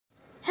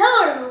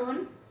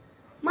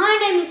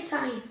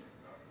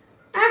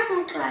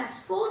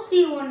class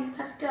 4C1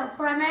 Pascal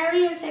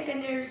Primary and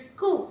Secondary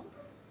School.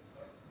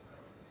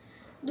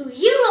 Do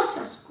you love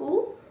your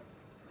school?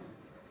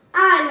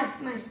 I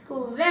love my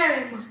school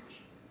very much.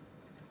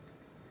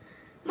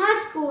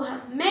 My school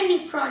has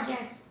many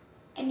projects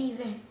and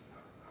events.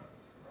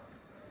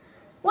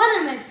 One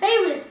of my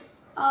favorites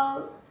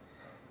are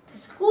the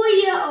school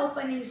year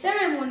opening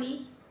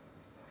ceremony,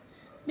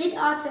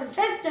 Mid-Autumn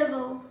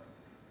Festival,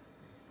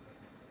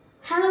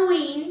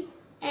 Halloween,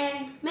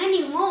 and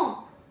many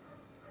more.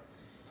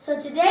 So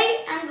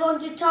today I'm going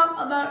to talk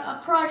about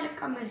a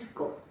project at my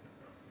school.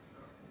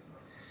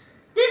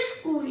 This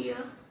school year,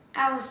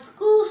 our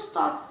school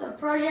starts a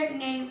project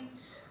named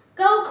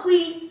Go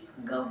Clean,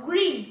 Go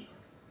Green.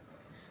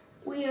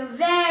 We are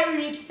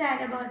very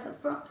excited about the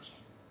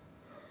project.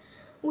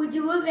 We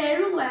do it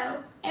very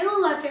well and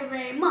we like it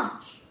very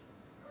much.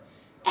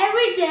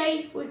 Every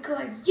day we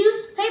collect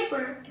used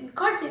paper and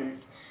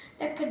cartons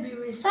that could be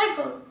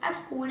recycled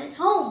at school and at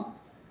home.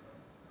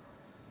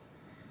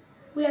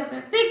 We have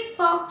a big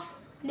box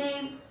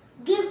named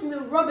Give Me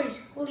Rubbish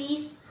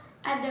Please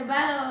at the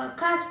back of our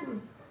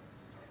classroom.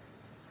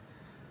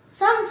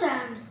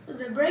 Sometimes at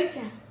the break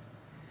time,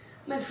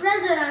 my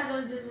friends and I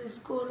go to the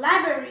school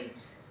library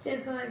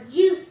to collect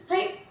used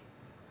paper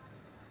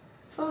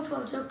from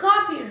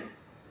photocopier.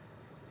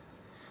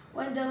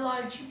 When the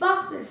large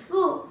box is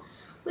full,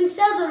 we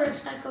sell the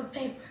recycled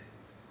paper.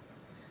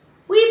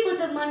 We put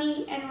the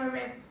money in a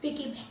red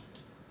piggy bank.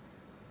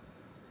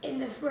 In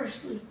the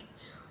first week,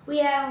 we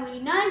had only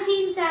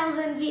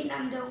 19,000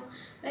 Vietnam dong,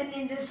 but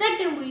in the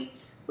second week,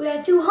 we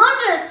had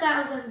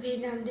 200,000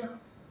 Vietnam dong.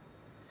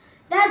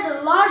 That's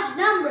a large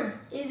number,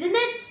 isn't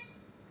it?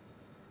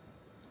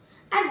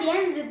 At the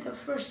end of the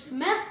first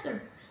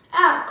semester,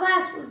 our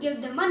class will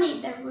give the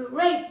money that we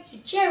raised to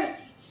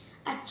charity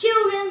at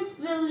Children's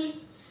Village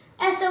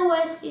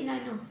SOS in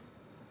Hà Nội.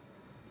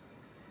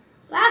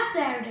 Last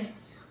Saturday,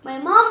 my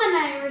mom and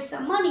I raised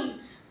some money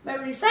by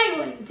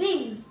recycling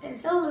things and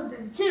selling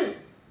them too.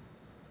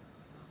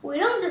 We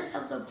don't just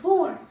help the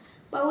poor,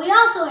 but we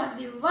also help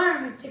the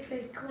environment to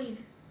get cleaner.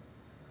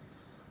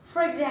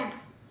 For example,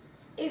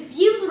 if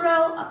you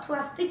throw a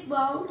plastic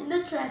ball in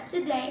the trash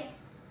today,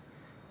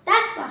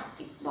 that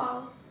plastic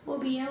ball will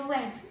be in a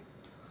landfill,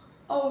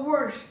 or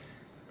worse,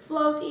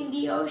 float in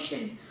the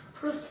ocean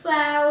for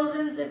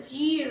thousands of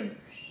years.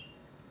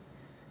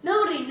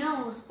 Nobody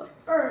knows what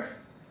Earth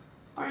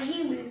or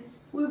humans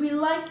will be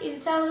like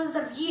in thousands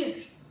of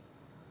years.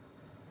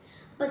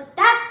 But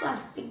that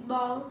plastic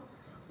ball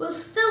will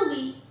still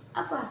be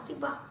a plastic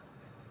ball.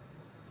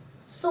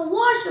 So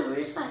why should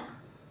we recycle?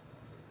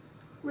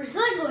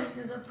 Recycling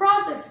is a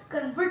process of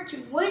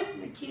converting waste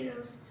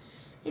materials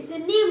into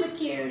new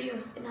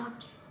materials and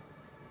objects.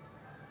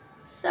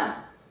 So,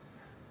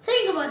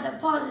 think about the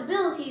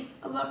possibilities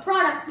of a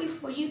product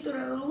before you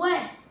throw it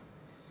away.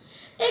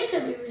 It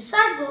could be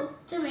recycled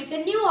to make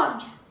a new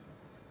object.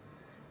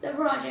 The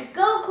project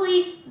Go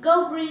Clean,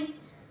 Go Green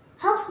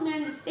helps me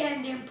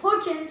understand the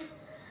importance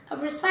of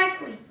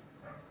recycling.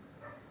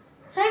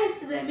 Thanks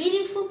to the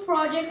meaningful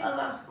project of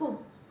our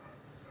school,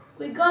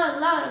 we got a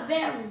lot of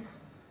values.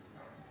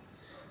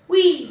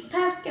 We,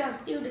 Pascal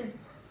students,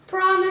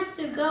 promise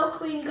to go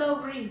clean,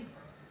 go green.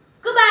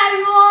 Goodbye,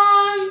 everyone!